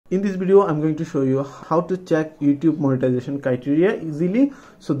In this video, I'm going to show you how to check YouTube monetization criteria easily.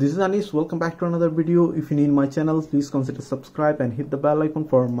 So this is Anis. Welcome back to another video. If you're new in my channel, please consider subscribe and hit the bell icon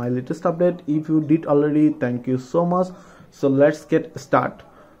for my latest update. If you did already, thank you so much. So let's get started.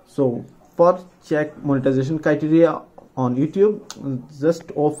 So for check monetization criteria on YouTube,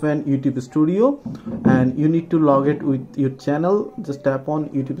 just open YouTube Studio and you need to log it with your channel. Just tap on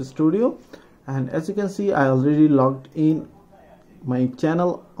YouTube Studio, and as you can see, I already logged in my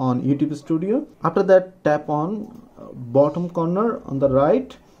channel on YouTube Studio. After that, tap on bottom corner on the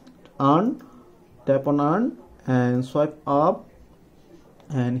right, earn, tap on earn and swipe up,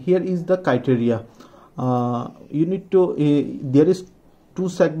 and here is the criteria. You need to there is two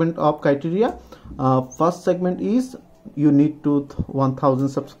segment of criteria. First segment is you need to 1000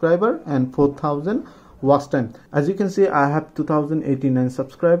 subscriber and 4000 watch time. As you can see, I have 2089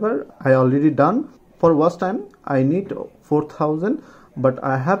 subscriber. I already done. For watch time I need 4000, but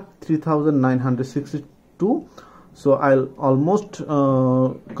I have 3962, so I'll almost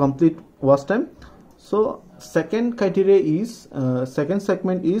complete watch time. So second criteria is second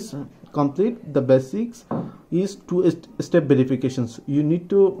segment is complete the basics, is two-step verifications. You need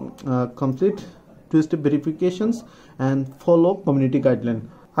to complete two-step verifications and follow community guideline.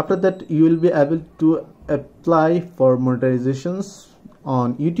 After that, you will be able to apply for monetizations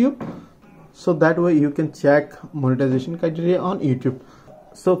on YouTube. So that way you can check monetization criteria on YouTube.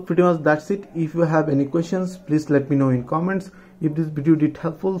 So pretty much that's it. If you have any questions, please let me know in comments. If this video did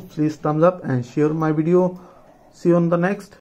helpful, please thumbs up and share my video. See you on the next.